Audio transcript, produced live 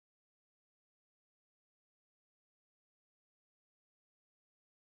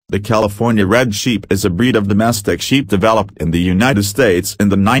The California Red Sheep is a breed of domestic sheep developed in the United States in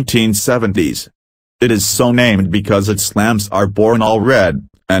the 1970s. It is so named because its lambs are born all red,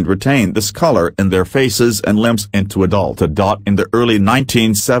 and retain this color in their faces and limbs into adulthood. In the early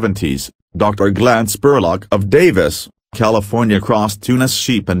 1970s, Dr. Glenn Spurlock of Davis, California crossed Tunis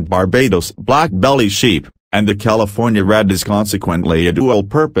sheep and Barbados Blackbelly sheep, and the California Red is consequently a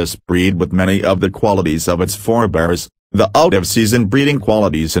dual-purpose breed with many of the qualities of its forebears, the out-of-season breeding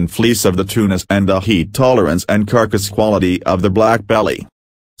qualities and fleece of the Tunis and the heat tolerance and carcass quality of the Blackbelly.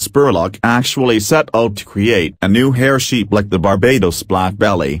 Spurlock actually set out to create a new hair sheep like the Barbados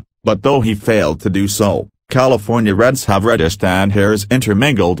Blackbelly, but though he failed to do so, California Reds have reddish tan hairs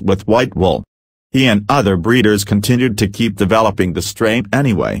intermingled with white wool. He and other breeders continued to keep developing the strain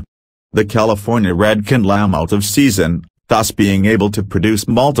anyway. The California Red can lamb out of season, thus being able to produce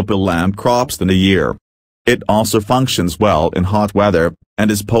multiple lamb crops in a year. It also functions well in hot weather,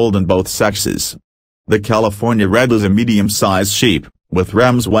 and is polled in both sexes. The California Red is a medium-sized sheep, with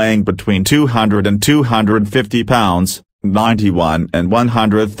rams weighing between 200 and 250 pounds, 91 and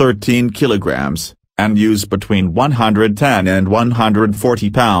 113 kilograms, and use between 110 and 140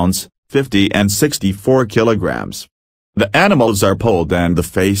 pounds, 50 and 64 kilograms. The animals are polled and the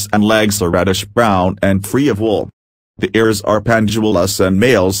face and legs are reddish-brown and free of wool. The ears are pendulous and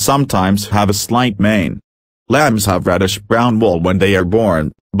males sometimes have a slight mane. Lambs have reddish-brown wool when they are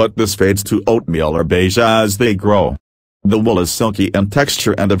born, but this fades to oatmeal or beige as they grow. The wool is silky in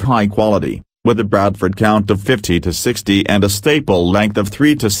texture and of high quality, with a Bradford count of 50 to 60 and a staple length of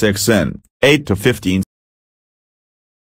 3 to 6 in, 8 to 15